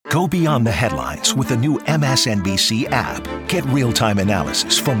Go beyond the headlines with the new MSNBC app. Get real-time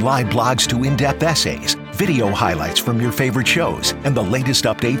analysis from live blogs to in-depth essays, video highlights from your favorite shows, and the latest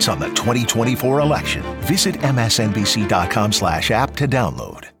updates on the 2024 election. Visit msnbc.com/app to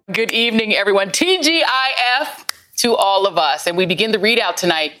download. Good evening, everyone. TGIF to all of us. And we begin the ReidOut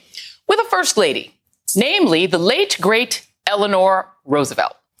tonight with a first lady, namely the late, great Eleanor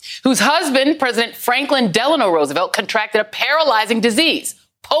Roosevelt, whose husband, President Franklin Delano Roosevelt, contracted a paralyzing disease,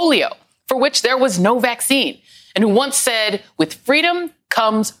 polio, for which there was no vaccine, and who once said, with freedom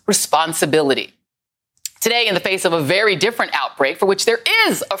comes responsibility. Today, in the face of a very different outbreak for which there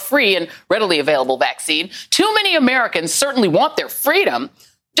is a free and readily available vaccine, too many Americans certainly want their freedom,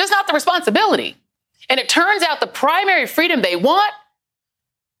 just not the responsibility. And it turns out the primary freedom they want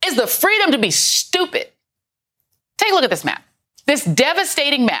is the freedom to be stupid. Take a look at this map. This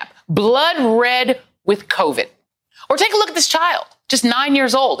devastating map, blood red with COVID. Or take a look at this child, just 9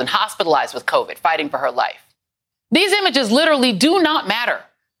 years old and hospitalized with COVID, fighting for her life. These images literally do not matter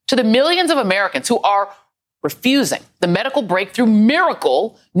to the millions of Americans who are refusing the medical breakthrough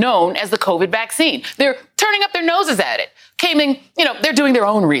miracle known as the COVID vaccine. They're turning up their noses at it, claiming, they're doing their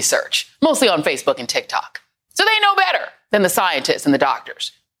own research, mostly on Facebook and TikTok. So they know better than the scientists and the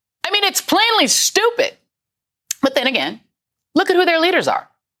doctors. I mean, it's plainly stupid. But then again, look at who their leaders are.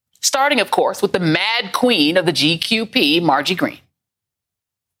 Starting, of course, with the mad queen of the GQP, Margie Green.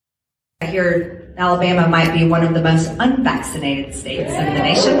 I hear Alabama might be one of the most unvaccinated states in the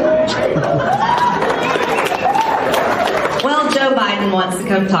nation. Well, Joe Biden wants to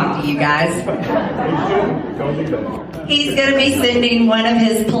come talk to you guys. He's going to be sending one of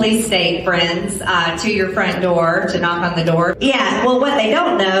his police state friends to your front door to knock on the door. Yeah, well, what they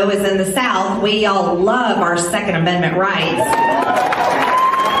don't know is in the South, we all love our Second Amendment rights.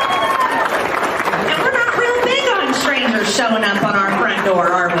 And we're not real big on strangers showing up on our front door,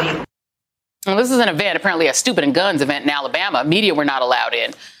 are we? Well, this is an event, apparently a stupid and guns event in Alabama. Media were not allowed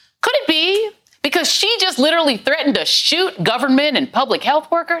in. Could it be because she just literally threatened to shoot government and public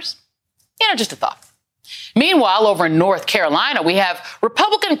health workers? Just a thought. Meanwhile, over in North Carolina, we have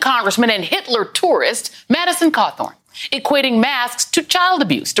Republican Congressman and Hitler tourist Madison Cawthorn equating masks to child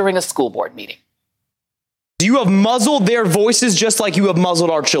abuse during a school board meeting. You have muzzled their voices just like you have muzzled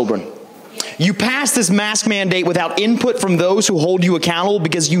our children. You passed this mask mandate without input from those who hold you accountable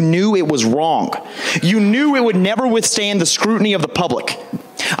because you knew it was wrong. You knew it would never withstand the scrutiny of the public.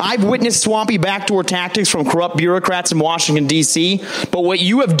 I've witnessed swampy backdoor tactics from corrupt bureaucrats in Washington, D.C., but what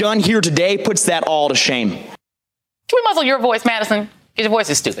you have done here today puts that all to shame. Can we muzzle your voice, Madison? Because your voice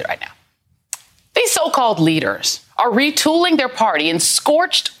is stupid right now. These so-called leaders are retooling their party in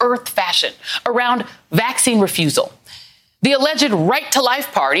scorched earth fashion around vaccine refusal. The alleged Right to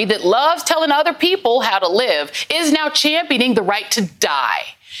Life party that loves telling other people how to live is now championing the right to die.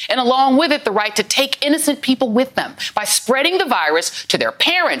 And along with it, the right to take innocent people with them by spreading the virus to their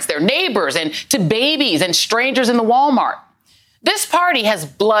parents, their neighbors, and to babies and strangers in the Walmart. This party has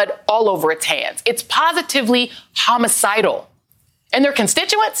blood all over its hands. It's positively homicidal. And their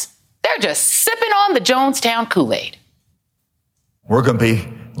constituents, they're just sipping on the Jonestown Kool-Aid. We're going to be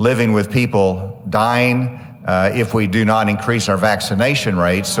living with people dying if we do not increase our vaccination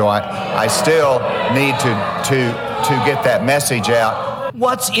rates. So I still need to get that message out.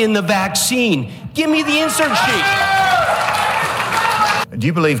 What's in the vaccine? Give me the insert sheet. Do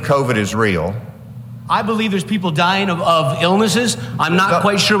you believe COVID is real? I believe there's people dying of illnesses. I'm not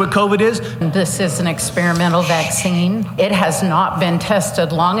quite sure what COVID is. This is an experimental vaccine. It has not been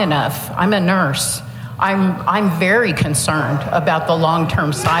tested long enough. I'm a nurse. I'm very concerned about the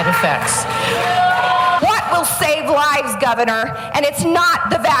long-term side effects. What will save lives, Governor? And it's not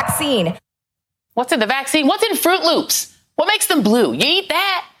the vaccine. What's in the vaccine? What's in Fruit Loops? What makes them blue? You eat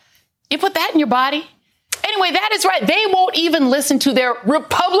that. You put that in your body. Anyway, that is right. They won't even listen to their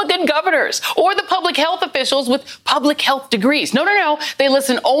Republican governors or the public health officials with public health degrees. No. They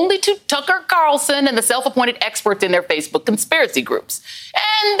listen only to Tucker Carlson and the self-appointed experts in their Facebook conspiracy groups.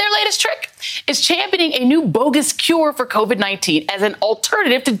 And their latest trick is championing a new bogus cure for COVID-19 as an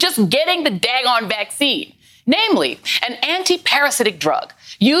alternative to just getting the daggone vaccine. Namely, an anti-parasitic drug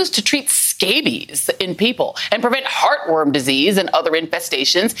used to treat scabies in people and prevent heartworm disease and other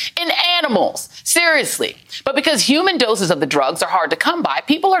infestations in animals. Seriously. But because human doses of the drugs are hard to come by,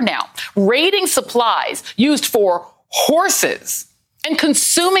 people are now raiding supplies used for horses and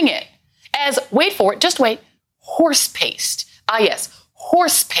consuming it as, wait for it, just wait, horse paste. Ah, yes,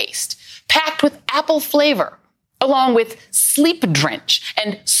 horse paste packed with apple flavor, along with sleep drench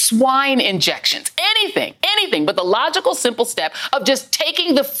and swine injections. Anything but the logical, simple step of just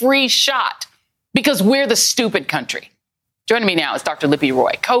taking the free shot because we're the stupid country. Joining me now is Dr. Lipi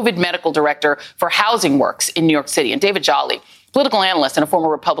Roy, COVID medical director for Housing Works in New York City, and David Jolly, political analyst and a former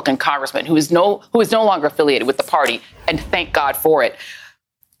Republican congressman who is no longer affiliated with the party, and thank God for it.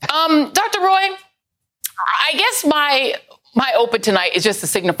 Dr. Roy, I guess my open tonight is just a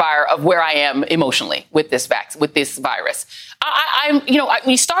signifier of where I am emotionally with this virus.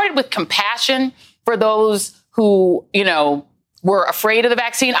 We started with compassion for those who, were afraid of the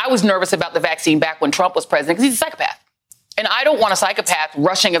vaccine. I was nervous about the vaccine back when Trump was president because he's a psychopath. And I don't want a psychopath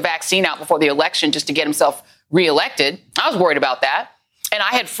rushing a vaccine out before the election just to get himself reelected. I was worried about that. And I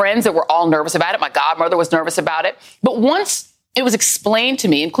had friends that were all nervous about it. My godmother was nervous about it. But once it was explained to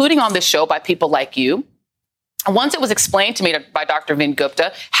me, including on this show by people like you, once it was explained to me by Dr. Vin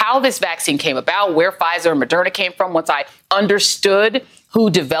Gupta how this vaccine came about, where Pfizer and Moderna came from, once I understood who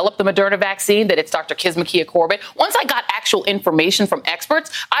developed the Moderna vaccine, that it's Dr. Kizzmekia Corbett, once I got actual information from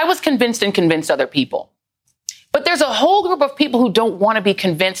experts, I was convinced and convinced other people. But there's a whole group of people who don't want to be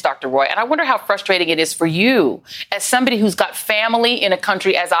convinced, Dr. Roy. And I wonder how frustrating it is for you as somebody who's got family in a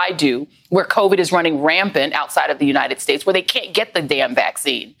country, as I do, where COVID is running rampant outside of the United States, where they can't get the damn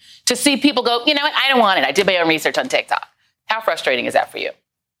vaccine, to see people go, you know what, I don't want it. I did my own research on TikTok. How frustrating is that for you?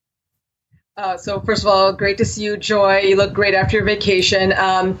 So first of all, great to see you, Joy. You look great after your vacation.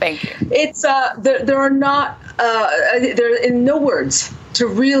 Thank you. It's there are in no words to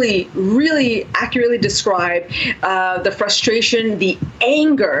really, really accurately describe the frustration, the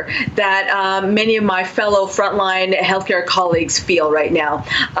anger that many of my fellow frontline healthcare colleagues feel right now.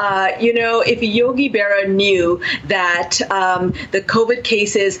 If Yogi Berra knew that the COVID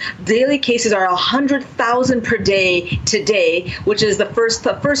cases, daily cases are 100,000 per day today, which is the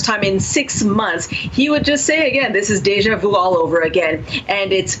first time in 6 months, he would just say again, this is deja vu all over again.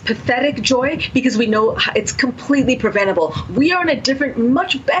 And it's pathetic, Joy, because we know it's completely preventable. We are in a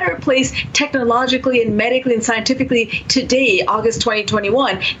much better place technologically and medically and scientifically today, August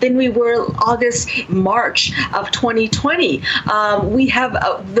 2021, than we were March of 2020. We have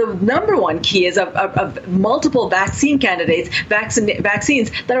the number one key is of multiple vaccine candidates,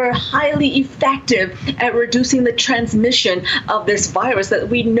 vaccines that are highly effective at reducing the transmission of this virus that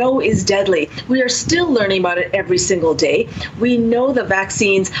we know is deadly. We are still learning about it every single day. We know the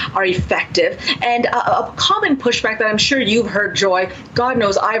vaccines are effective. And a common pushback that I'm sure you've heard, Joy, God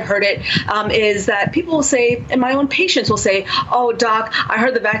knows I've heard it, is that people will say, and my own patients will say, oh, doc, I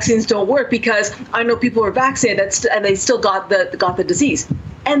heard the vaccines don't work because I know people were vaccinated and they still got the disease.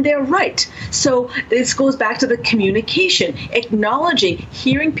 And they're right. So this goes back to the communication, acknowledging,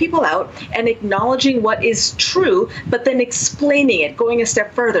 hearing people out and acknowledging what is true, but then explaining it, going a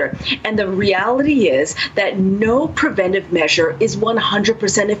step further. And the reality is that no preventive measure is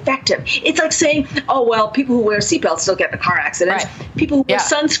 100% effective. It's like saying, oh, well, people who wear seatbelts still get in car accidents. Right. People who wear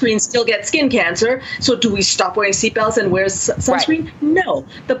sunscreen still get skin cancer. So do we stop wearing seatbelts and wear sunscreen? Right. No.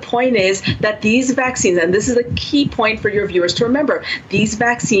 The point is that these vaccines, and this is a key point for your viewers to remember, these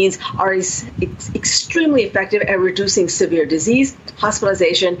vaccines are extremely effective at reducing severe disease,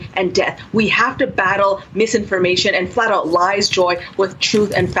 hospitalization, and death. We have to battle misinformation and flat out lies, Joy, with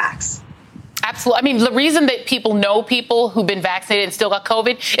truth and facts. Absolutely. I mean, the reason that people know people who've been vaccinated and still got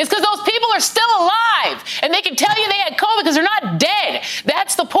COVID is because those people are still alive and they can tell you they had COVID because they're not dead.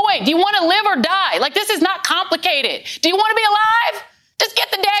 That's the point. Do you want to live or die? Like, this is not complicated. Do you want to be alive? Just get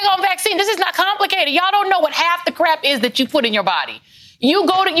the daggone vaccine. This is not complicated. Y'all don't know what half the crap is that you put in your body. You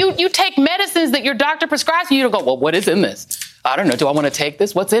take medicines that your doctor prescribes you. You don't go, well, what is in this? I don't know. Do I want to take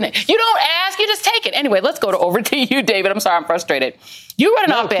this? What's in it? You don't ask. You just take it. Anyway, let's go over to you, David. I'm sorry. I'm frustrated. You read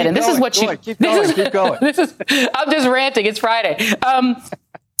an op-ed, and this is what you... Keep going. I'm just ranting. It's Friday.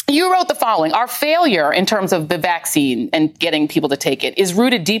 You wrote the following: our failure in terms of the vaccine and getting people to take it is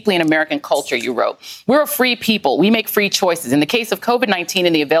rooted deeply in American culture, you wrote. We're a free people. We make free choices. In the case of COVID-19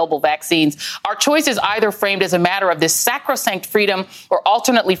 and the available vaccines, our choice is either framed as a matter of this sacrosanct freedom or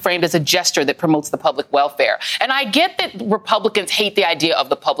alternately framed as a gesture that promotes the public welfare. And I get that Republicans hate the idea of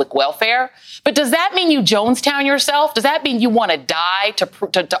the public welfare, but does that mean you Jonestown yourself? Does that mean you want to die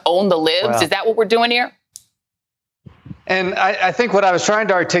to own the libs? Wow. Is that what we're doing here? And I think what I was trying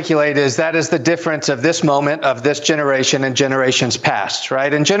to articulate is that is the difference of this moment, of this generation and generations past,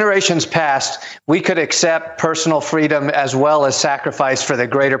 right? In generations past, we could accept personal freedom as well as sacrifice for the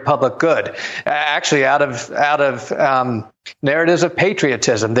greater public good, actually out of narratives of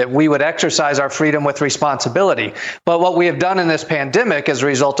patriotism, that we would exercise our freedom with responsibility. But what we have done in this pandemic as a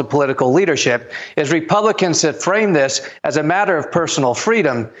result of political leadership is Republicans have framed this as a matter of personal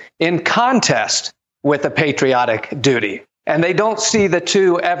freedom in contest with a patriotic duty. And they don't see the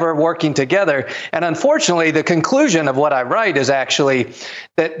two ever working together. And unfortunately, the conclusion of what I write is actually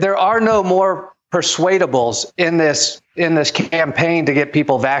that there are no more persuadables in this campaign to get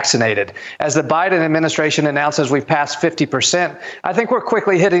people vaccinated. As the Biden administration announces we've passed 50%, I think we're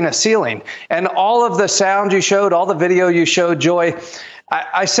quickly hitting a ceiling. And all of the sound you showed, all the video you showed, Joy,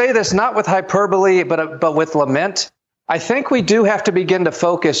 I say this not with hyperbole, but with lament. I think we do have to begin to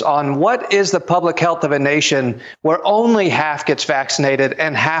focus on what is the public health of a nation where only half gets vaccinated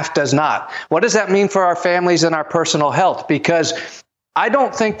and half does not. What does that mean for our families and our personal health? Because I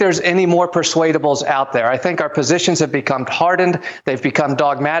don't think there's any more persuadables out there. I think our positions have become hardened. They've become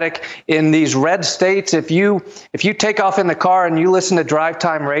dogmatic. In these red states, if you take off in the car and you listen to drive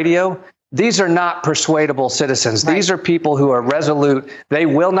time radio, these are not persuadable citizens. Right. These are people who are resolute. They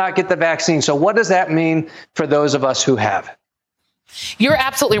will not get the vaccine. So what does that mean for those of us who have? You're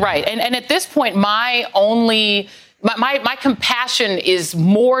absolutely right. And at this point, my compassion is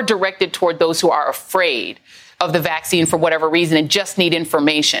more directed toward those who are afraid of the vaccine for whatever reason and just need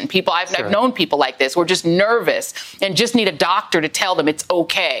information. I've known people like this who are just nervous and just need a doctor to tell them it's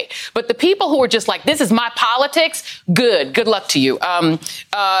okay. But the people who are just like, this is my politics, good luck to you.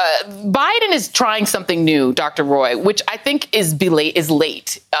 Biden is trying something new, Dr. Roy, which I think is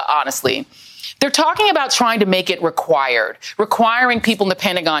late, honestly. They're talking about trying to make it requiring people in the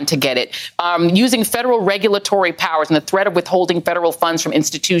Pentagon to get it, using federal regulatory powers and the threat of withholding federal funds from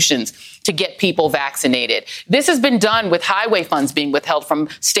institutions to get people vaccinated. This has been done with highway funds being withheld from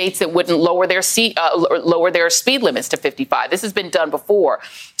states that wouldn't lower their speed limits to 55. This has been done before.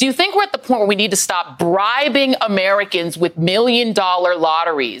 Do you think we're at the point where we need to stop bribing Americans with $1 million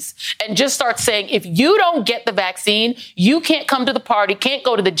lotteries and just start saying, if you don't get the vaccine, you can't come to the party, can't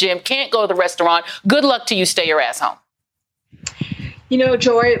go to the gym, can't go to the restaurant. Good luck to you. Stay your ass home. You know,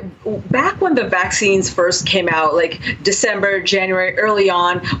 Joy, back when the vaccines first came out, like December, January, early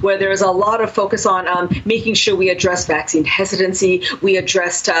on, where there was a lot of focus on making sure we address vaccine hesitancy, we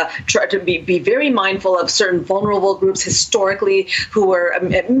addressed, try to be very mindful of certain vulnerable groups historically who were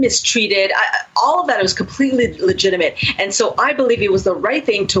mistreated. All of that was completely legitimate. And so I believe it was the right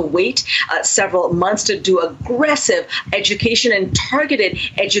thing to wait several months to do aggressive education and targeted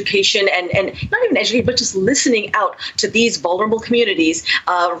education and not even education, but just listening out to these vulnerable communities.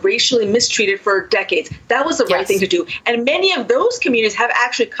 Racially mistreated for decades. That was the right thing to do. And many of those communities have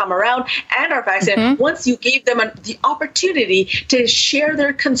actually come around and are vaccinated once you gave them the opportunity to share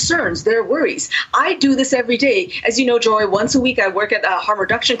their concerns, their worries. I do this every day. As you know, Joy, once a week I work at a harm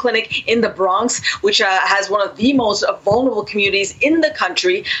reduction clinic in the Bronx, which has one of the most vulnerable communities in the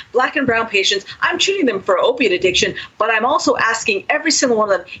country, Black and brown patients. I'm treating them for opiate addiction, but I'm also asking every single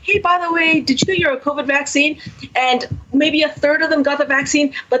one of them, hey, by the way, did you get your COVID vaccine? And maybe a third of them got the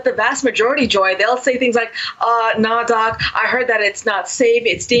vaccine, but the vast majority, Joy, they'll say things like, nah, doc, I heard that it's not safe,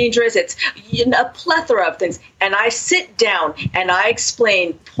 it's dangerous, it's a plethora of things. And I sit down and I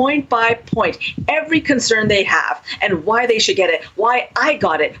explain point by point every concern they have and why they should get it, why I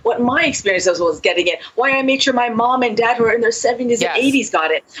got it, what my experience was getting it, why I made sure my mom and dad who are in their 70s and 80s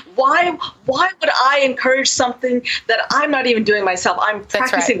got it. Why would I encourage something that I'm not even doing myself? I'm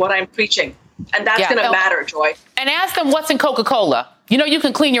practicing what I'm preaching. And that's going to matter, Joy. And ask them what's in Coca-Cola. You know, you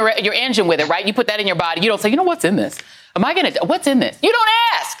can clean your engine with it, right? You put that in your body. You don't say, you know, what's in this? What's in this? You don't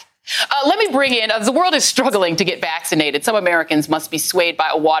ask. Let me bring in, as the world is struggling to get vaccinated, some Americans must be swayed by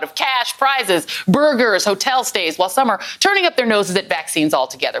a wad of cash, prizes, burgers, hotel stays, while some are turning up their noses at vaccines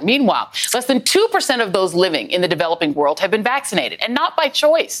altogether. Meanwhile, less than 2% of those living in the developing world have been vaccinated, and not by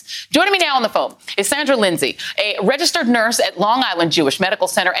choice. Joining me now on the phone is Sandra Lindsay, a registered nurse at Long Island Jewish Medical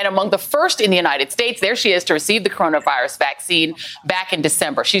Center and among the first in the United States. There she is to receive the coronavirus vaccine back in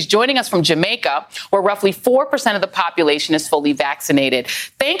December. She's joining us from Jamaica, where roughly 4% of the population is fully vaccinated.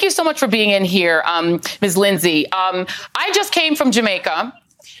 Thank you so much for being in here, Ms. Lindsay. I just came from Jamaica,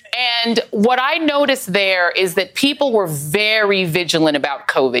 and what I noticed there is that people were very vigilant about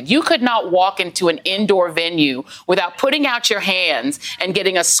COVID. You could not walk into an indoor venue without putting out your hands and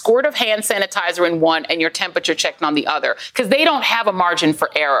getting a squirt of hand sanitizer in one and your temperature checked on the other, because they don't have a margin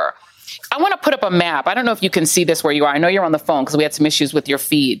for error. I want to put up a map. I don't know if you can see this where you are. I know you're on the phone because we had some issues with your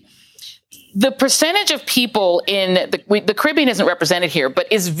feed. The percentage of people in the Caribbean isn't represented here, but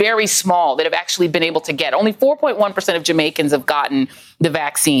is very small that have actually been able to get. Only 4.1% of Jamaicans have gotten the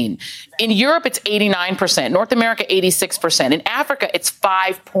vaccine. In Europe, it's 89%. North America, 86%. In Africa, it's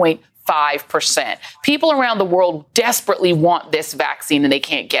 5.5%. People around the world desperately want this vaccine and they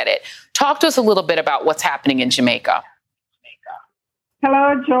can't get it. Talk to us a little bit about what's happening in Jamaica.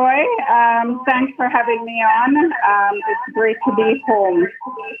 Hello, Joy. Thanks for having me on. It's great to be home.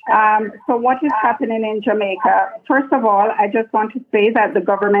 So what is happening in Jamaica? First of all, I just want to say that the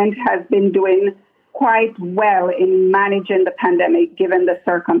government has been doing quite well in managing the pandemic, given the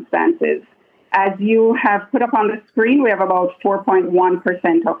circumstances. As you have put up on the screen, we have about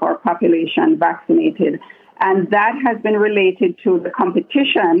 4.1% of our population vaccinated. And that has been related to the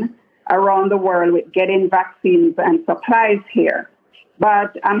competition around the world with getting vaccines and supplies here.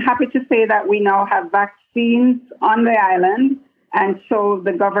 But I'm happy to say that we now have vaccines on the island. And so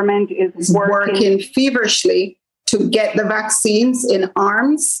the government is working feverishly to get the vaccines in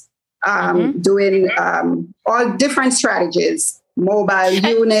arms, doing all different strategies, mobile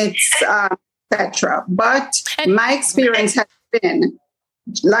units, etc. But my experience has been,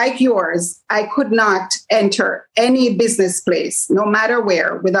 like yours, I could not enter any business place, no matter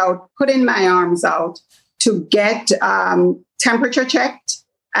where, without putting my arms out to get temperature checked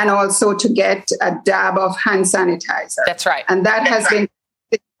and also to get a dab of hand sanitizer. That's right. And that has been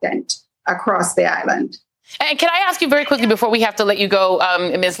consistent across the island. And can I ask you very quickly before we have to let you go,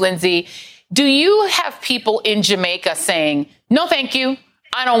 Ms. Lindsay, do you have people in Jamaica saying, no, thank you,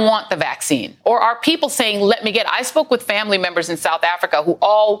 I don't want the vaccine? Or are people saying, let me get it? I spoke with family members in South Africa who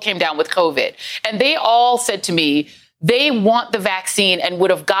all came down with COVID, and they all said to me, they want the vaccine and would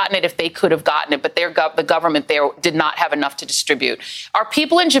have gotten it if they could have gotten it, but the government there did not have enough to distribute. Are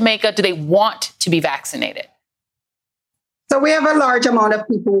people in Jamaica, do they want to be vaccinated? So we have a large amount of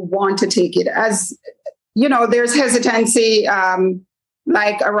people who want to take it. As you know, there's hesitancy,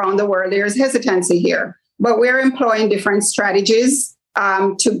 like around the world, there's hesitancy here. But we're employing different strategies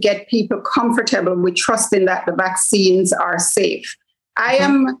to get people comfortable with trusting that the vaccines are safe. I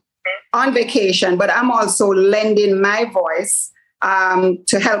am on vacation, but I'm also lending my voice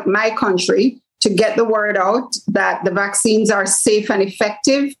to help my country to get the word out that the vaccines are safe and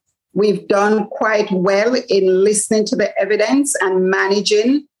effective. We've done quite well in listening to the evidence and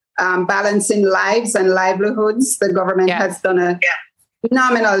managing, balancing lives and livelihoods. The government has done a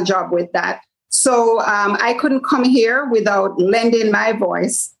phenomenal job with that. So I couldn't come here without lending my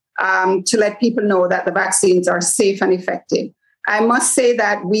voice to let people know that the vaccines are safe and effective. I must say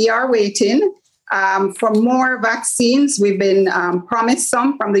that we are waiting for more vaccines. We've been promised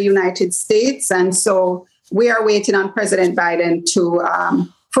some from the United States. And so we are waiting on President Biden to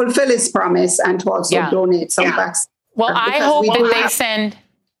fulfill his promise and to also donate some vaccines. Well, I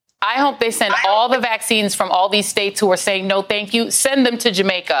hope they send all the vaccines from all these states who are saying no, thank you. Send them to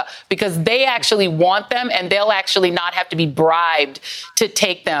Jamaica because they actually want them and they'll actually not have to be bribed to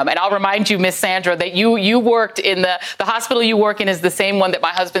take them. And I'll remind you, Miss Sandra, that you worked in the hospital you work in is the same one that my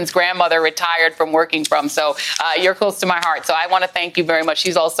husband's grandmother retired from working from. So you're close to my heart. So I want to thank you very much.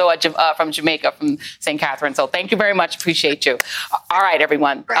 She's also from Jamaica, from St. Catherine. So thank you very much. Appreciate you. All right,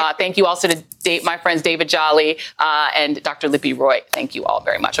 everyone. Thank you also to my friends David Jolly and Dr. Lipi Roy. Thank you all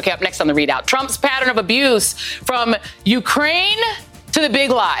very much. Okay, up next on the ReidOut, Trump's pattern of abuse from Ukraine to the big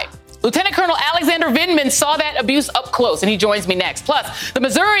lie. Lieutenant Colonel Alexander Vindman saw that abuse up close, and he joins me next. Plus, the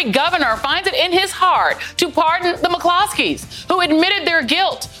Missouri governor finds it in his heart to pardon the McCloskeys, who admitted their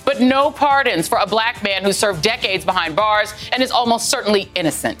guilt, but no pardons for a black man who served decades behind bars and is almost certainly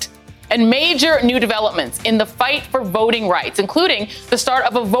innocent. And major new developments in the fight for voting rights, including the start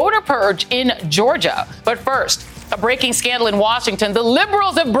of a voter purge in Georgia. But first, a breaking scandal in Washington. The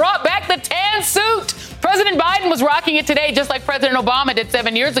liberals have brought back the tan suit. President Biden was rocking it today, just like President Obama did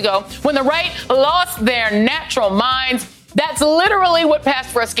 7 years ago, when the right lost their natural minds. That's literally what passed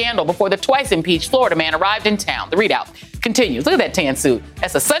for a scandal before the twice impeached Florida man arrived in town. The ReidOut continues. Look at that tan suit.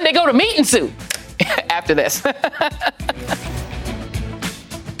 That's a Sunday go to meeting suit. After this.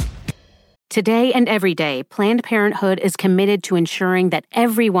 Today and every day, Planned Parenthood is committed to ensuring that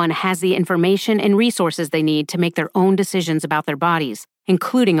everyone has the information and resources they need to make their own decisions about their bodies,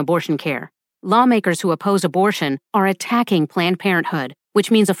 including abortion care. Lawmakers who oppose abortion are attacking Planned Parenthood, which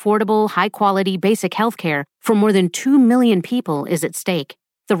means affordable, high-quality, basic health care for more than 2 million people is at stake.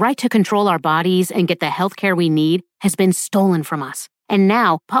 The right to control our bodies and get the health care we need has been stolen from us. And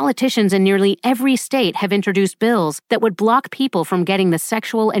now, politicians in nearly every state have introduced bills that would block people from getting the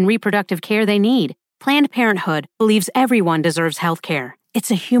sexual and reproductive care they need. Planned Parenthood believes everyone deserves health care.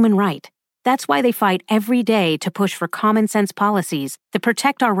 It's a human right. That's why they fight every day to push for common-sense policies that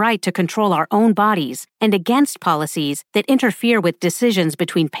protect our right to control our own bodies and against policies that interfere with decisions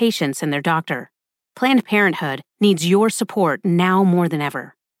between patients and their doctor. Planned Parenthood needs your support now more than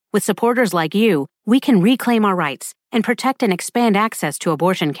ever. With supporters like you, we can reclaim our rights and protect and expand access to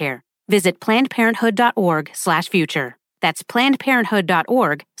abortion care. Visit PlannedParenthood.org/future. That's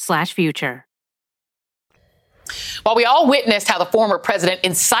PlannedParenthood.org/future. While we all witnessed how the former president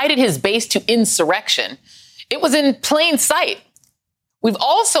incited his base to insurrection, it was in plain sight. We've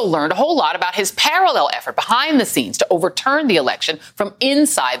also learned a whole lot about his parallel effort behind the scenes to overturn the election from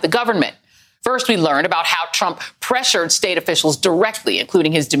inside the government. First, we learned about how Trump pressured state officials directly,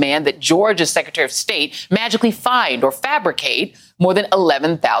 including his demand that Georgia's Secretary of State magically find or fabricate more than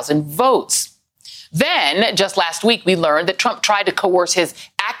 11,000 votes. Then, just last week, we learned that Trump tried to coerce his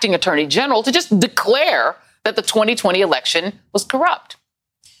acting attorney general to just declare that the 2020 election was corrupt.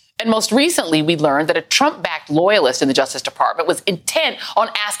 And most recently, we learned that a Trump-backed loyalist in the Justice Department was intent on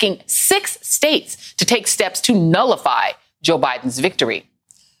asking 6 states to take steps to nullify Joe Biden's victory.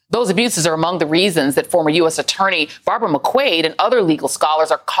 Those abuses are among the reasons that former U.S. Attorney Barbara McQuade and other legal scholars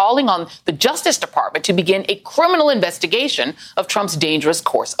are calling on the Justice Department to begin a criminal investigation of Trump's dangerous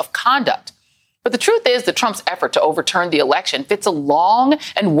course of conduct. But the truth is that Trump's effort to overturn the election fits a long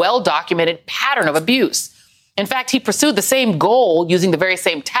and well-documented pattern of abuse. In fact, he pursued the same goal using the very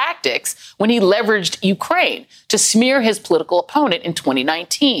same tactics when he leveraged Ukraine to smear his political opponent in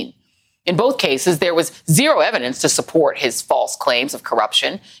 2019. In both cases, there was zero evidence to support his false claims of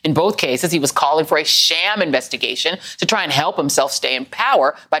corruption. In both cases, he was calling for a sham investigation to try and help himself stay in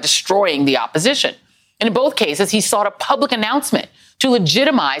power by destroying the opposition. And in both cases, he sought a public announcement to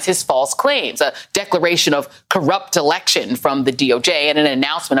legitimize his false claims, a declaration of corrupt election from the DOJ and an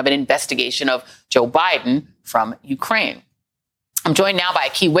announcement of an investigation of Joe Biden from Ukraine. I'm joined now by a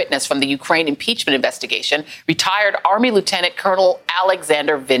key witness from the Ukraine impeachment investigation, retired Army Lieutenant Colonel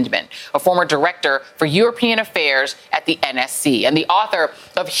Alexander Vindman, a former director for European Affairs at the NSC and the author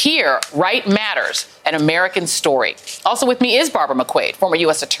of Here, Right Matters, An American Story. Also with me is Barbara McQuade, former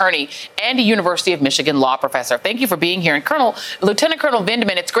U.S. Attorney and a University of Michigan law professor. Thank you for being here. And Lieutenant Colonel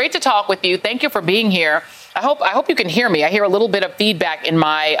Vindman, it's great to talk with you. Thank you for being here. I hope you can hear me. I hear a little bit of feedback in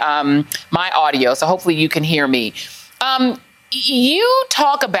my my audio, so hopefully you can hear me. You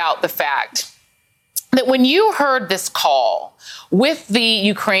talk about the fact that when you heard this call with the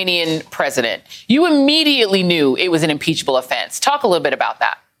Ukrainian president, you immediately knew it was an impeachable offense. Talk a little bit about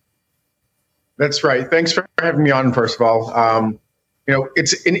that. That's right. Thanks for having me on, first of all.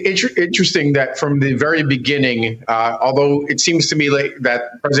 It's interesting that from the very beginning, although it seems to me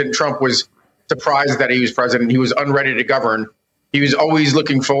that President Trump was surprised that he was president, he was unready to govern. He was always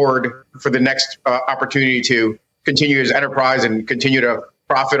looking forward for the next opportunity to continue his enterprise and continue to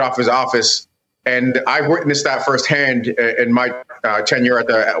profit off his office. And I witnessed that firsthand in my tenure at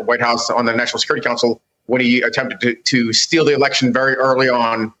the White House on the National Security Council when he attempted to steal the election very early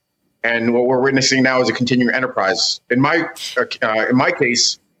on. And what we're witnessing now is a continuing enterprise. In my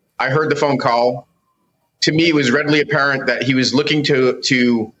case, I heard the phone call. To me, it was readily apparent that he was looking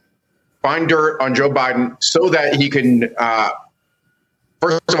to find dirt on Joe Biden so that he can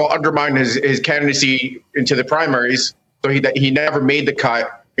first of all, undermine his candidacy into the primaries, so that he never made the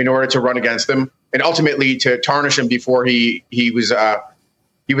cut in order to run against them, and ultimately to tarnish him before he was a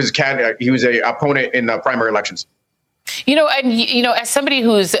opponent in the primary elections. As somebody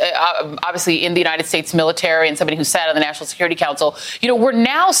who's obviously in the United States military and somebody who sat on the National Security Council, we're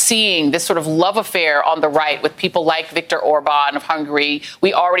now seeing this sort of love affair on the right with people like Viktor Orban of Hungary.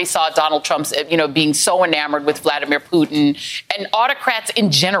 We already saw Donald Trump's, being so enamored with Vladimir Putin and autocrats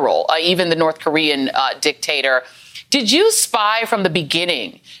in general, even the North Korean dictator. Did you spy from the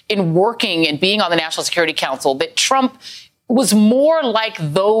beginning in working and being on the National Security Council that Trump was more like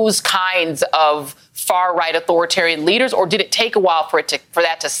those kinds of far-right authoritarian leaders, or did it take a while for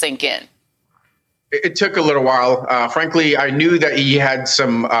that to sink in? It took a little while. Frankly, I knew that he had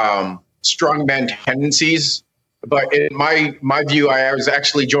some strongman tendencies, but in my view, I was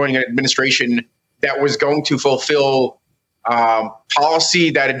actually joining an administration that was going to fulfill policy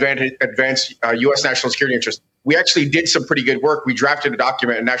that advanced U.S. national security interests. We actually did some pretty good work. We drafted a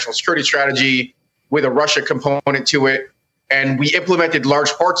document, a national security strategy with a Russia component to it, and we implemented large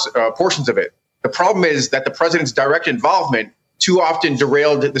portions of it. The problem is that the president's direct involvement too often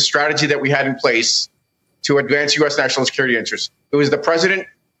derailed the strategy that we had in place to advance U.S. national security interests. It was the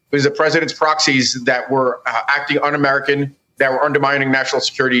president's proxies that were acting un-American, that were undermining national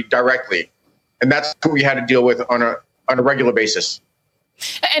security directly. And that's what we had to deal with on a regular basis.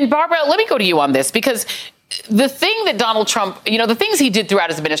 And Barbara, let me go to you on this, because the thing that Donald Trump, the things he did throughout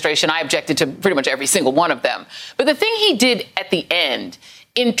his administration, I objected to pretty much every single one of them. But the thing he did at the end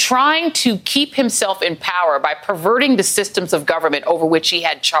in trying to keep himself in power by perverting the systems of government over which he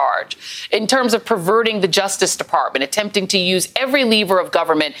had charge, in terms of perverting the Justice Department, attempting to use every lever of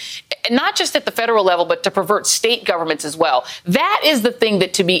government, not just at the federal level, but to pervert state governments as well. That is the thing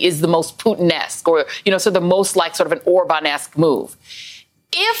that to me is the most Putin-esque, or, so the most like sort of an Orban-esque move.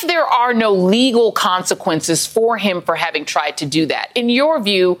 If there are no legal consequences for him for having tried to do that, in your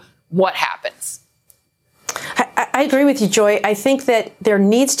view, what happens? I agree with you, Joy. I think that there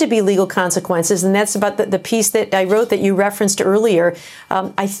needs to be legal consequences, and that's about the piece that I wrote that you referenced earlier.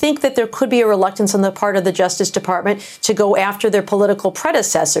 I think that there could be a reluctance on the part of the Justice Department to go after their political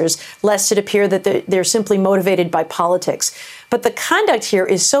predecessors, lest it appear that they're simply motivated by politics. But the conduct here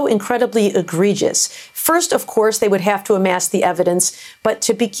is so incredibly egregious. First, of course, they would have to amass the evidence, but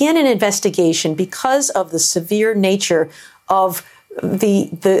to begin an investigation because of the severe nature of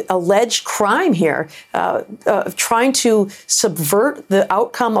the alleged crime here, trying to subvert the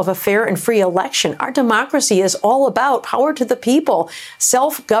outcome of a fair and free election. Our democracy is all about power to the people,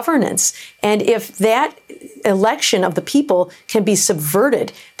 self-governance. And if that election of the people can be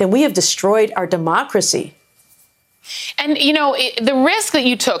subverted, then we have destroyed our democracy. And, the risk that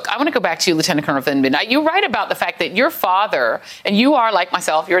you took, I want to go back to you, Lieutenant Colonel Vindman. You write about the fact that your father, and you are like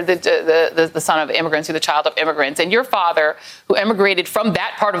myself, you're the son of immigrants, you're the child of immigrants, and your father, who emigrated from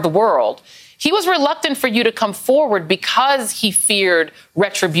that part of the world, he was reluctant for you to come forward because he feared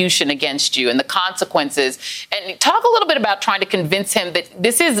retribution against you and the consequences. And talk a little bit about trying to convince him that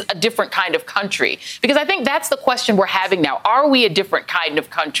this is a different kind of country, because I think that's the question we're having now. Are we a different kind of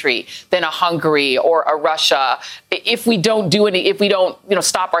country than a Hungary or a Russia if we don't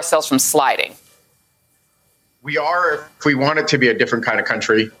stop ourselves from sliding? We are, if we want it to be a different kind of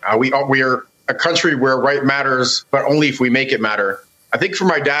country. We are a country where right matters, but only if we make it matter. I think for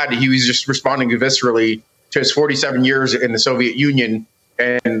my dad, he was just responding viscerally to his 47 years in the Soviet Union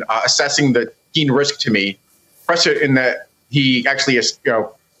and assessing the keen risk to me, precedent in that he actually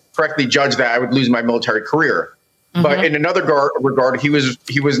correctly judged that I would lose my military career. Mm-hmm. But in another regard, he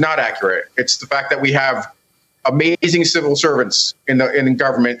was not accurate. It's the fact that we have amazing civil servants in the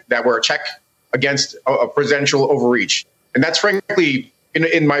government that were a check against a presidential overreach. And that's frankly,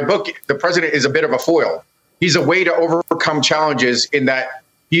 in my book, the president is a bit of a foil. He's a way to overcome challenges in that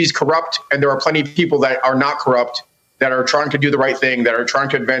he's corrupt, and there are plenty of people that are not corrupt, that are trying to do the right thing, that are trying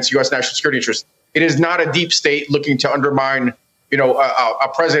to advance U.S. national security interests. It is not a deep state looking to undermine, a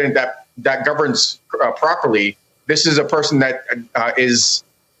president that governs properly. This is a person that is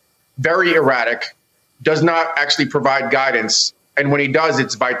very erratic, does not actually provide guidance, and when he does,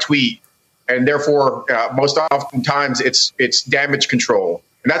 it's by tweet, and therefore, most oftentimes, it's damage control,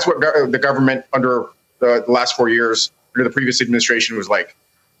 and that's what the government under the last 4 years under the previous administration was like.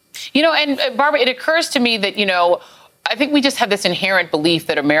 And Barbara, it occurs to me that, I think we just have this inherent belief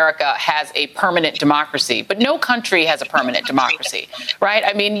that America has a permanent democracy, but no country has a permanent democracy, right?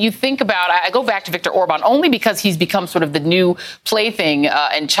 I mean, you think about, I go back to Viktor Orban only because he's become sort of the new plaything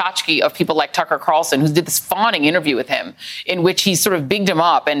and tchotchke of people like Tucker Carlson, who did this fawning interview with him in which he sort of bigged him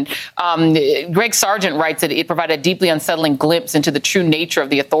up. And Greg Sargent writes that it provided a deeply unsettling glimpse into the true nature of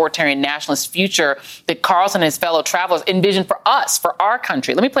the authoritarian nationalist future that Carlson and his fellow travelers envisioned for us, for our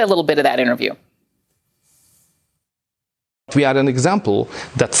country. Let me play a little bit of that interview. We are an example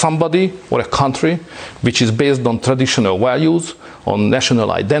that somebody or a country which is based on traditional values, on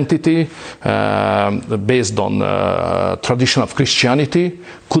national identity, based on tradition of Christianity,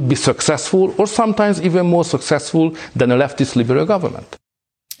 could be successful or sometimes even more successful than a leftist liberal government.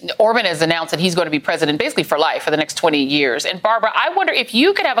 Orban has announced that he's going to be president basically for life for the next 20 years. And Barbara, I wonder if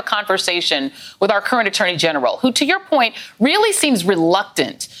you could have a conversation with our current attorney general, who, to your point, really seems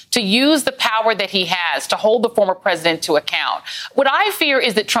reluctant to use the power that he has to hold the former president to account. What I fear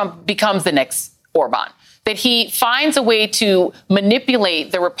is that Trump becomes the next Orban, that he finds a way to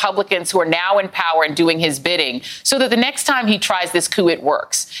manipulate the Republicans who are now in power and doing his bidding so that the next time he tries this coup, it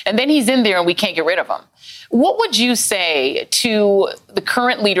works. And then he's in there and we can't get rid of him. What would you say to the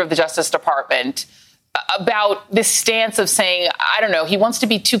current leader of the Justice Department about this stance of saying, I don't know, he wants to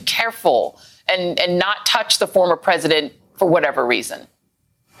be too careful and not touch the former president for whatever reason?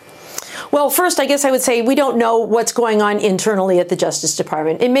 Well, first, I guess I would say we don't know what's going on internally at the Justice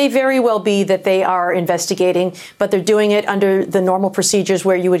Department. It may very well be that they are investigating, but they're doing it under the normal procedures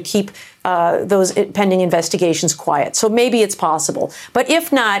where you would keep those pending investigations quiet. So maybe it's possible. But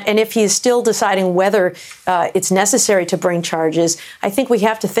if not, and if he is still deciding whether it's necessary to bring charges, I think we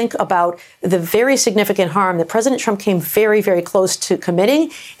have to think about the very significant harm that President Trump came very, very close to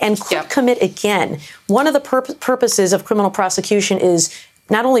committing and could commit again. One of the purposes of criminal prosecution is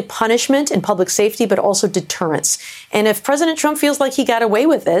not only punishment and public safety, but also deterrence. And if President Trump feels like he got away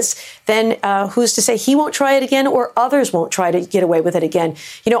with this, then who's to say he won't try it again or others won't try to get away with it again?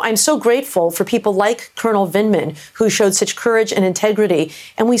 You know, I'm so grateful for people like Colonel Vindman, who showed such courage and integrity.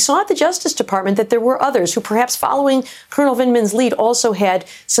 And we saw at the Justice Department that there were others who, perhaps following Colonel Vindman's lead, also had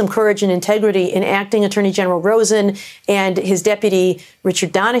some courage and integrity in acting Attorney General Rosen and his deputy,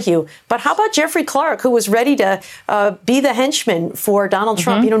 Richard Donahue. But how about Jeffrey Clark, who was ready to be the henchman for Donald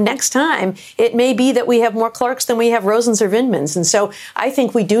Trump, next time it may be that we have more Clarks than we have Rosens or Vindmans. And so I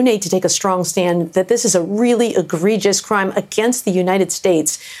think we do need to take a strong stand that this is a really egregious crime against the United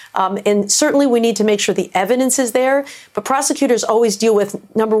States. And certainly we need to make sure the evidence is there. But prosecutors always deal with,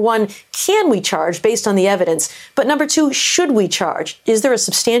 number one, can we charge based on the evidence? But number two, should we charge? Is there a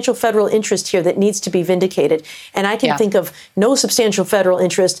substantial federal interest here that needs to be vindicated? And I can think of no substantial federal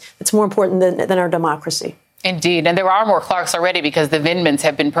interest that's more important than our democracy. Indeed. And there are more Clarks already because the Vindmans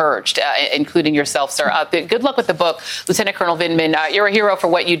have been purged, including yourself, sir. Good luck with the book, Lieutenant Colonel Vindman. You're a hero for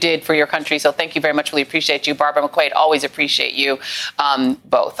what you did for your country. So thank you very much. Really appreciate you. Barbara McQuade, always appreciate you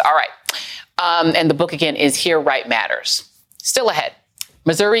both. All right. And the book, again, is Here Right Matters. Still ahead. The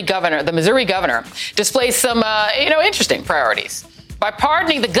Missouri governor displays some, interesting priorities by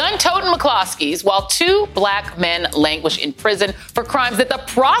pardoning the gun-toting McCloskeys while 2 black men languish in prison for crimes that the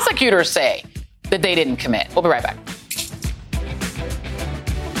prosecutors say that they didn't commit. We'll be right back.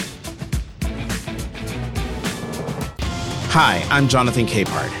 Hi, I'm Jonathan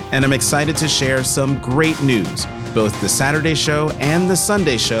Capehart, and I'm excited to share some great news. Both the Saturday Show and the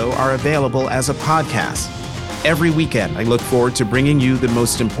Sunday Show are available as a podcast. Every weekend, I look forward to bringing you the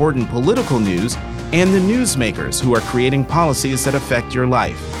most important political news and the newsmakers who are creating policies that affect your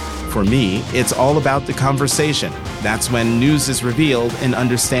life. For me, it's all about the conversation. That's when news is revealed and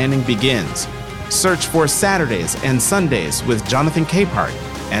understanding begins. Search for Saturdays and Sundays with Jonathan Capehart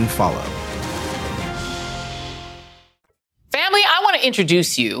and follow. Family, I want to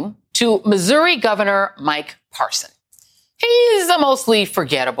introduce you to Missouri Governor Mike Parson. He's a mostly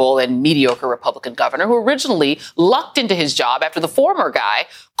forgettable and mediocre Republican governor who originally lucked into his job after the former guy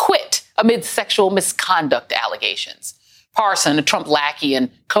quit amid sexual misconduct allegations. Parson, a Trump lackey and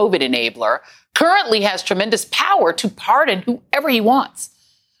COVID enabler, currently has tremendous power to pardon whoever he wants.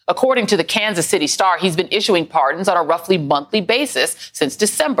 According to the Kansas City Star, he's been issuing pardons on a roughly monthly basis since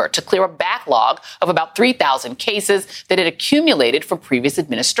December to clear a backlog of about 3,000 cases that had accumulated from previous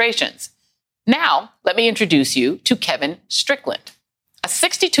administrations. Now, let me introduce you to Kevin Strickland, a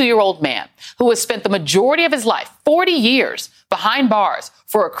 62-year-old man who has spent the majority of his life, 40 years, behind bars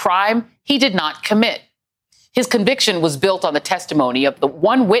for a crime he did not commit. His conviction was built on the testimony of the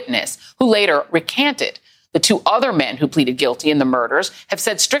one witness who later recanted. The 2 other men who pleaded guilty in the murders have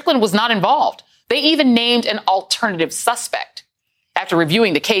said Strickland was not involved. They even named an alternative suspect. After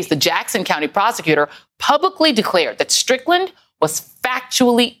reviewing the case, the Jackson County prosecutor publicly declared that Strickland was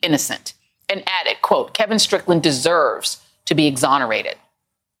factually innocent and added, quote, Kevin Strickland deserves to be exonerated.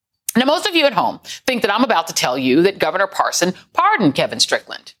 Now, most of you at home think that I'm about to tell you that Governor Parson pardoned Kevin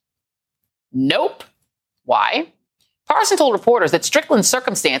Strickland. Nope. Why? Parson told reporters that Strickland's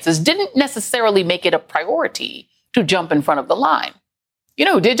circumstances didn't necessarily make it a priority to jump in front of the line. You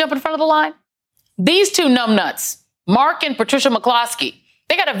know who did jump in front of the line? These 2 numbnuts, Mark and Patricia McCloskey.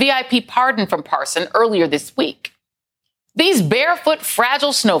 They got a VIP pardon from Parson earlier this week. These barefoot,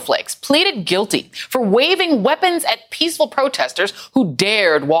 fragile snowflakes pleaded guilty for waving weapons at peaceful protesters who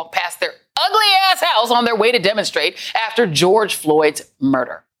dared walk past their ugly-ass house on their way to demonstrate after George Floyd's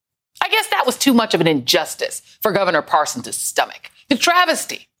murder. I guess that was too much of an injustice for Governor Parson to stomach. The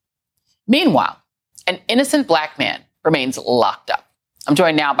travesty. Meanwhile, an innocent black man remains locked up. I'm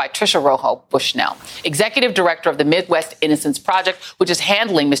joined now by Tricia Rojo Bushnell, Executive Director of the Midwest Innocence Project, which is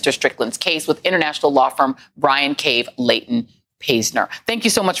handling Mr. Strickland's case with international law firm Brian Cave Leighton Paisner. Thank you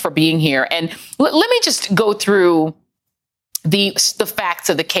so much for being here. And let me just go through the facts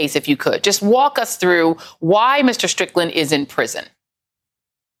of the case, if you could. Just walk us through why Mr. Strickland is in prison.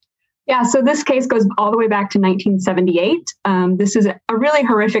 Yeah, so this case goes all the way back to 1978. This is a really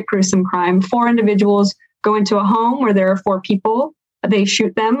horrific, gruesome crime. 4 individuals go into a home where there are 4 people. They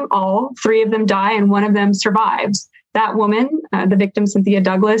shoot them all. 3 of them die and 1 of them survives. That woman, the victim, Cynthia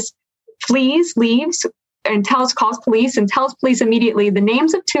Douglas, flees, leaves, and calls police and tells police immediately the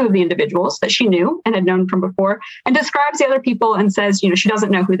names of 2 of the individuals that she knew and had known from before, and describes the other people and says, she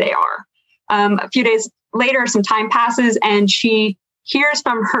doesn't know who they are. A few days later, some time passes, and she hears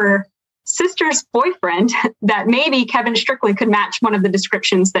from her sister's boyfriend that maybe Kevin Strickland could match one of the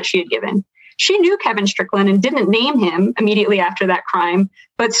descriptions that she had given. She knew Kevin Strickland and didn't name him immediately after that crime,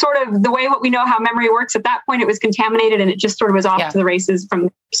 but sort of the way what we know how memory works, at that point it was contaminated and it just sort of was off to the races from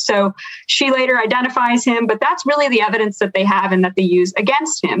there. So she later identifies him, but that's really the evidence that they have and that they use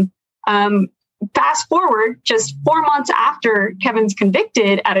against him. Fast forward just 4 months after Kevin's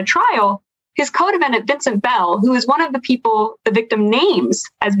convicted at a trial, his co-defendant, Vincent Bell, who is one of the people the victim names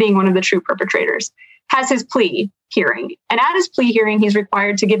as being one of the true perpetrators, has his plea hearing. And at his plea hearing, he's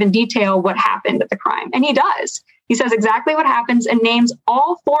required to give in detail what happened at the crime. And he does. He says exactly what happens and names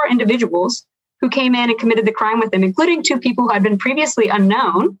all 4 individuals who came in and committed the crime with him, including 2 people who had been previously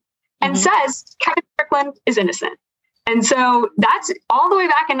unknown, and says Kevin Strickland is innocent. And so that's all the way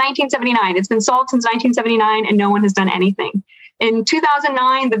back in 1979. It's been solved since 1979, and no one has done anything. In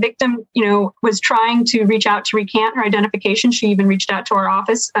 2009, the victim, was trying to reach out to recant her identification. She even reached out to our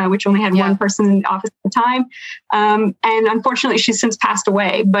office, which only had one person in the office at the time. And unfortunately, she's since passed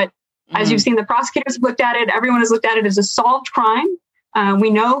away. But as you've seen, the prosecutors have looked at it. Everyone has looked at it as a solved crime.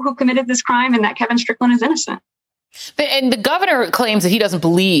 We know who committed this crime and that Kevin Strickland is innocent. And the governor claims that he doesn't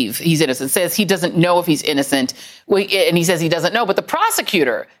believe he's innocent, says he doesn't know if he's innocent. And he says he doesn't know. But the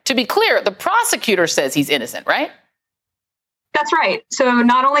prosecutor, to be clear, the prosecutor says he's innocent, right? That's right. So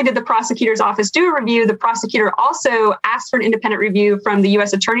not only did the prosecutor's office do a review, the prosecutor also asked for an independent review from the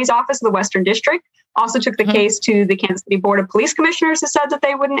U.S. Attorney's Office of the Western District, also took the case to the Kansas City Board of Police Commissioners, who said that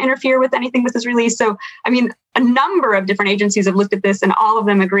they wouldn't interfere with anything with his release. So, a number of different agencies have looked at this, and all of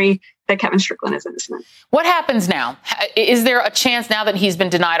them agree that Kevin Strickland is innocent. What happens now? Is there a chance, now that he's been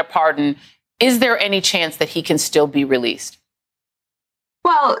denied a pardon, is there any chance that he can still be released?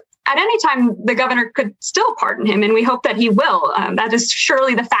 Well, at any time, the governor could still pardon him, and we hope that he will. That is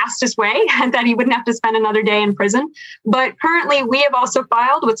surely the fastest way, and that he wouldn't have to spend another day in prison. But currently, we have also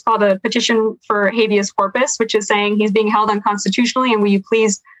filed what's called a petition for habeas corpus, which is saying he's being held unconstitutionally, and will you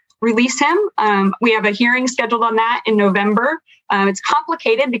please release him? We have a hearing scheduled on that in November. It's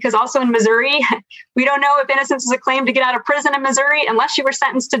complicated because also in Missouri, we don't know if innocence is a claim to get out of prison in Missouri unless you were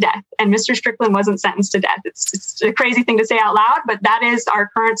sentenced to death. And Mr. Strickland wasn't sentenced to death. It's a crazy thing to say out loud, but that is our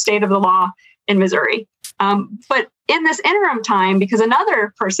current state of the law in Missouri. But in this interim time, because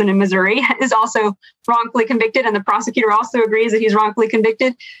another person in Missouri is also wrongfully convicted, and the prosecutor also agrees that he's wrongfully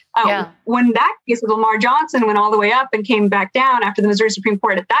convicted, when that case of Lamar Johnson went all the way up and came back down after the Missouri Supreme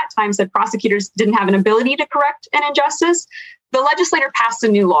Court at that time said prosecutors didn't have an ability to correct an injustice, the legislator passed a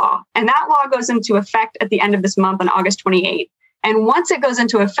new law, and that law goes into effect at the end of this month on August 28th. And once it goes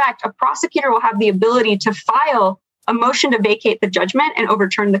into effect, a prosecutor will have the ability to file a motion to vacate the judgment and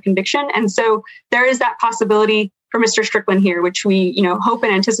overturn the conviction. And so there is that possibility for Mr. Strickland here, which we, hope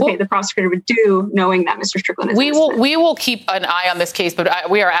and anticipate the prosecutor would do, knowing that Mr. Strickland is innocent. We will keep an eye on this case, but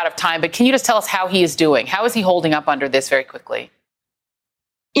we are out of time. But can you just tell us how he is doing? How is he holding up under this very quickly?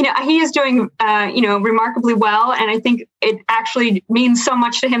 He is doing, remarkably well. And I think it actually means so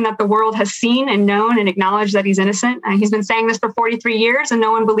much to him that the world has seen and known and acknowledged that he's innocent. He's been saying this for 43 years and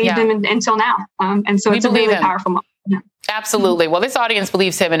no one believed him until now. And so it's a really powerful moment. Yeah. Absolutely. Well, this audience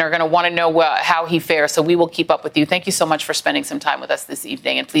believes him and are going to want to know how he fares. So we will keep up with you. Thank you so much for spending some time with us this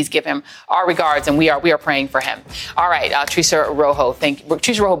evening. And please give him our regards. And we are praying for him. All right. Teresa Rojo.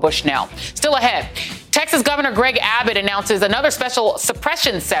 Teresa Rojo Bush now. Still ahead. Texas Governor Greg Abbott announces another special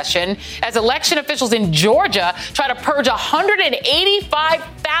suppression session as election officials in Georgia try to purge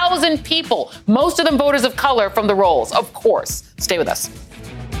 185,000 people, most of them voters of color, from the rolls. Of course. Stay with us.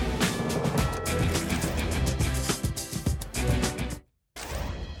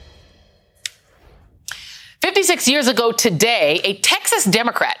 "56 years ago today, a Texas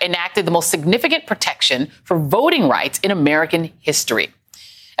Democrat enacted the most significant protection for voting rights in American history.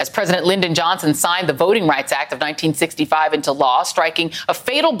 As President Lyndon Johnson signed the Voting Rights Act of 1965 into law, striking a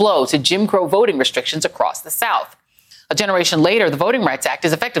fatal blow to Jim Crow voting restrictions across the South. A generation later, the Voting Rights Act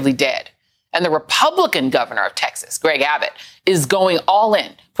is effectively dead. And the Republican governor of Texas, Greg Abbott, is going all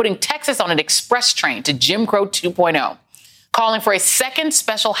in, putting Texas on an express train to Jim Crow 2.0. Calling for a second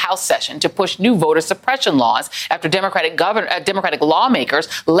special House session to push new voter suppression laws after Democratic lawmakers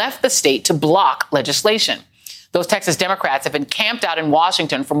left the state to block legislation. Those Texas Democrats have been camped out in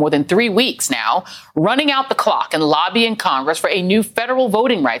Washington for more than 3 weeks now, running out the clock and lobbying Congress for new federal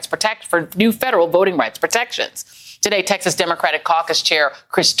voting rights protections. Today, Texas Democratic Caucus Chair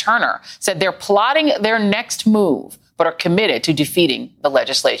Chris Turner said they're plotting their next move, but are committed to defeating the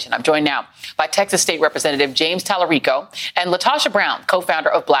legislation. I'm joined now by Texas State Representative James Tallarico and LaTosha Brown,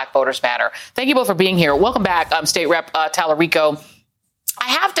 co-founder of Black Voters Matter. Thank you both for being here. Welcome back, State Rep Tallarico. I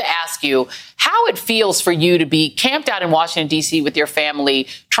have to ask you how it feels for you to be camped out in Washington, D.C. with your family,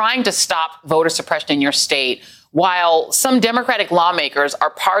 trying to stop voter suppression in your state, while some Democratic lawmakers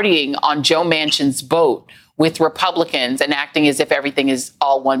are partying on Joe Manchin's boat with Republicans and acting as if everything is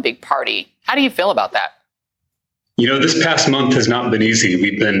all one big party. How do you feel about that? This past month has not been easy.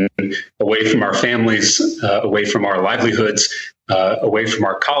 We've been away from our families, away from our livelihoods, away from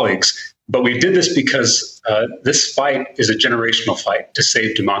our colleagues. But we did this because this fight is a generational fight to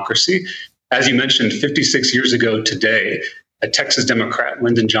save democracy. As you mentioned, 56 years ago today, a Texas Democrat,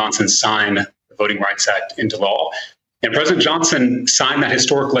 Lyndon Johnson, signed the Voting Rights Act into law. And President Johnson signed that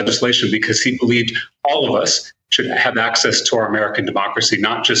historic legislation because he believed all of us should have access to our American democracy,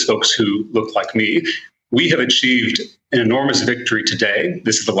 not just folks who look like me. We have achieved an enormous victory today.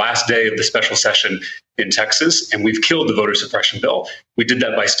 This is the last day of the special session in Texas, and we've killed the voter suppression bill. We did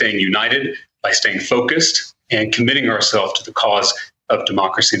that by staying united, by staying focused, and committing ourselves to the cause of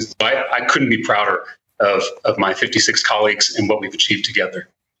democracy. I couldn't be prouder of my 56 colleagues and what we've achieved together.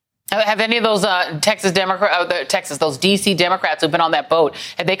 Have any of those those DC Democrats who've been on that boat,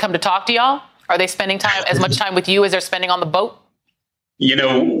 have they come to talk to y'all? Are they spending as much time with you as they're spending on the boat? You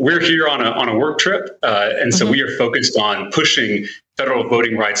know, we're here on a work trip, and so we are focused on pushing federal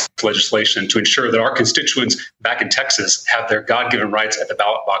voting rights legislation to ensure that our constituents back in Texas have their God-given rights at the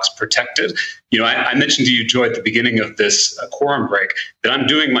ballot box protected. You know, I mentioned to you, Joy, at the beginning of this quorum break, that I'm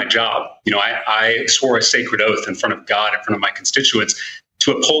doing my job. You know, I swore a sacred oath in front of God, in front of my constituents,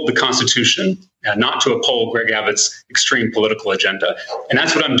 to uphold the Constitution, not to uphold Greg Abbott's extreme political agenda. And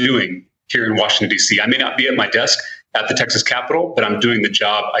that's what I'm doing here in Washington, D.C. I may not be at my desk at the Texas Capitol, but I'm doing the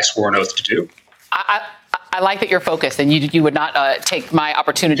job I swore an oath to do. I like that you're focused, and you would not take my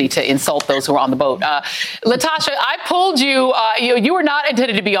opportunity to insult those who are on the boat. Latasha, I pulled you. You were not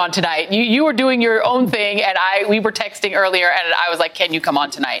intended to be on tonight. You were doing your own thing, and we were texting earlier, and I was like, "Can you come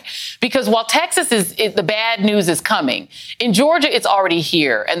on tonight?" Because while Texas is the bad news is coming, in Georgia it's already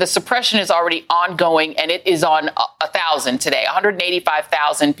here, and the suppression is already ongoing, and it is on 1,000 today.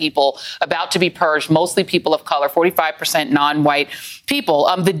 185,000 people about to be purged, mostly people of color, 45% non-white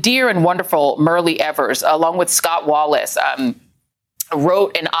people. The dear and wonderful Merle Evers, along with Scott Wallace,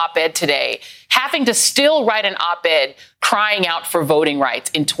 wrote an op-ed today, having to still write an op-ed crying out for voting rights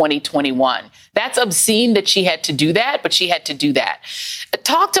in 2021. That's obscene that she had to do that, but she had to do that.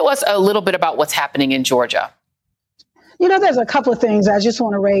 Talk to us a little bit about what's happening in Georgia. You know, there's a couple of things I just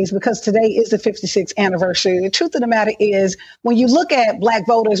want to raise because today is the 56th anniversary. The truth of the matter is, when you look at Black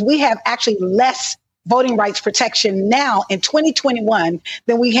voters, we have actually less voting rights protection now in 2021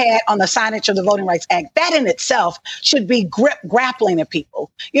 than we had on the signage of the Voting Rights Act. That in itself should be grappling at people.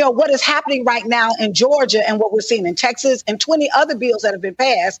 You know, what is happening right now in Georgia and what we're seeing in Texas and 20 other bills that have been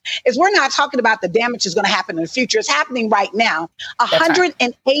passed is we're not talking about the damage that's going to happen in the future. It's happening right now.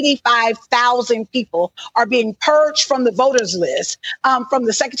 185,000 people are being purged from the voters list from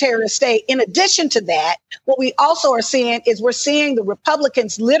the Secretary of State. In addition to that, what we also are seeing is we're seeing the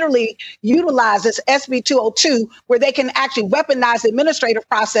Republicans literally utilize this SB 202, where they can actually weaponize the administrative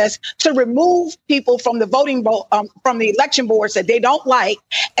process to remove people from the from the election boards that they don't like,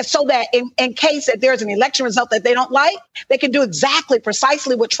 and so that in case that there's an election result that they don't like, they can do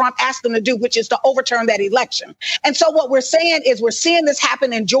precisely what Trump asked them to do, which is to overturn that election. And so what we're saying is we're seeing this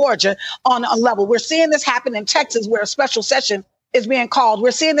happen in Georgia on a level. We're seeing this happen in Texas, where a special session is being called.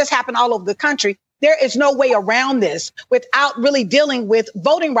 We're seeing this happen all over the country. There is no way around this without really dealing with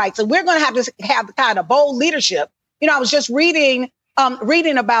voting rights. And we're going to have the kind of bold leadership. You know, I was just reading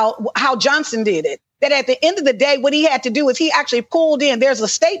about how Johnson did it, that at the end of the day, what he had to do is he actually pulled in. There's a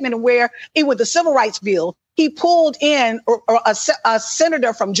statement where with the civil rights bill, he pulled in a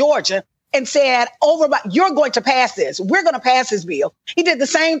senator from Georgia and said, you're going to pass this. We're going to pass this bill. He did the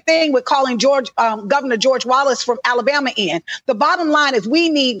same thing with calling Governor George Wallace from Alabama in. The bottom line is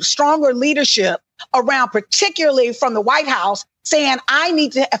we need stronger leadership around, particularly from the White House, saying, I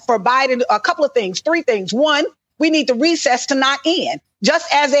need to, for Biden, a couple of things, three things. One, we need to recess to not end. Just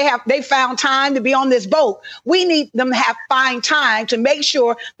as they found time to be on this boat, we need them to find time to make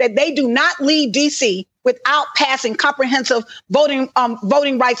sure that they do not leave D.C. without passing comprehensive voting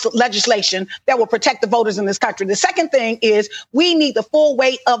rights legislation that will protect the voters in this country. The second thing is we need the full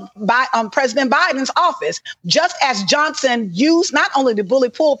weight of President Biden's office, just as Johnson used not only the bully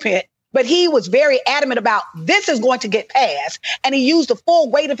pulpit, but he was very adamant about this is going to get passed. And he used the full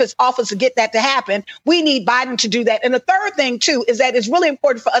weight of his office to get that to happen. We need Biden to do that. And the third thing, too, is that it's really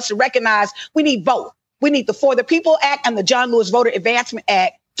important for us to recognize we need both. We need the For the People Act and the John Lewis Voter Advancement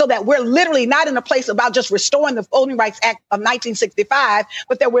Act, so that we're literally not in a place about just restoring the Voting Rights Act of 1965,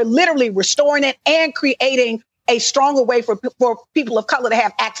 but that we're literally restoring it and creating a stronger way for people of color to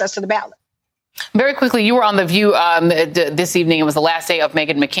have access to the ballot. Very quickly, you were on The View this evening. It was the last day of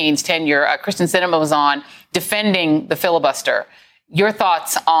Meghan McCain's tenure. Kristen Sinema was on defending the filibuster. Your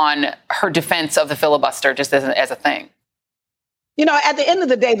thoughts on her defense of the filibuster just as a thing? You know, at the end of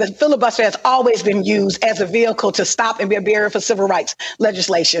the day, the filibuster has always been used as a vehicle to stop and be a barrier for civil rights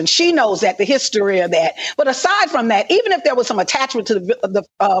legislation. She knows that, the history of that. But aside from that, even if there was some attachment to the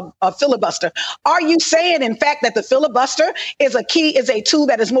filibuster, are you saying, in fact, that the filibuster is a tool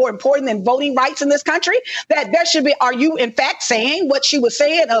that is more important than voting rights in this country? That there should be, are you, in fact, saying what she was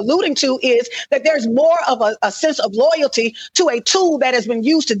saying, alluding to, is that there's more of a sense of loyalty to a tool that has been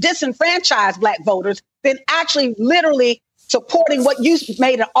used to disenfranchise Black voters than actually literally supporting what you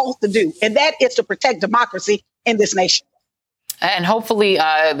made an oath to do, and that is to protect democracy in this nation. And hopefully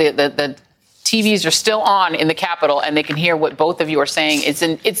the TVs are still on in the Capitol and they can hear what both of you are saying.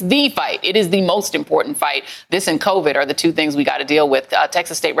 It's the fight. It is the most important fight. This and COVID are the two things we got to deal with.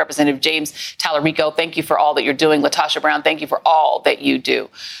 Texas State Representative James Tallarico, thank you for all that you're doing. LaTosha Brown, thank you for all that you do.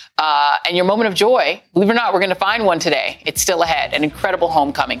 And your moment of joy, believe it or not, we're going to find one today. It's still ahead. An incredible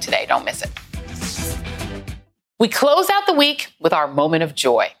homecoming today. Don't miss it. We close out the week with our moment of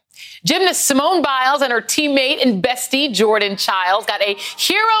joy. Gymnast Simone Biles and her teammate and bestie, Jordan Childs, got a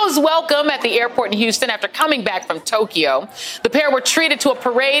hero's welcome at the airport in Houston after coming back from Tokyo. The pair were treated to a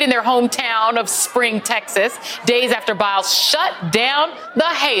parade in their hometown of Spring, Texas, days after Biles shut down the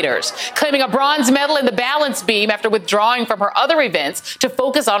haters, claiming a bronze medal in the balance beam after withdrawing from her other events to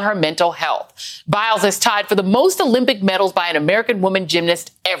focus on her mental health. Biles is tied for the most Olympic medals by an American woman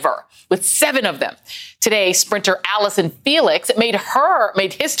gymnast ever, with 7 of them. Today, sprinter Allison Felix made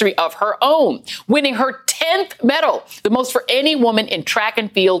history of her own, winning her 10th medal, the most for any woman in track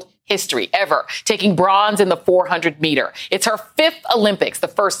and field history ever, taking bronze in the 400 meter. It's her 5th Olympics, the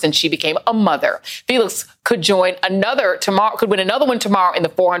first since she became a mother. Felix could win another one tomorrow in the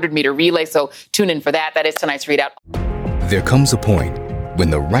 400 meter relay. So tune in for that. That is tonight's ReidOut. There comes a point when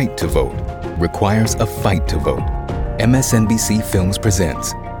the right to vote requires a fight to vote. MSNBC Films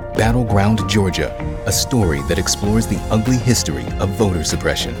presents Battleground Georgia, a story that explores the ugly history of voter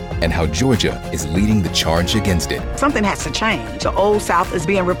suppression and how Georgia is leading the charge against it. Something has to change. The old South is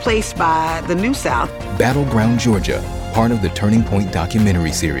being replaced by the new South. Battleground Georgia, part of the Turning Point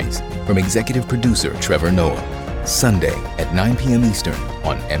documentary series from executive producer Trevor Noah. Sunday at 9 p.m. Eastern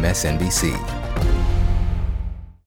on MSNBC.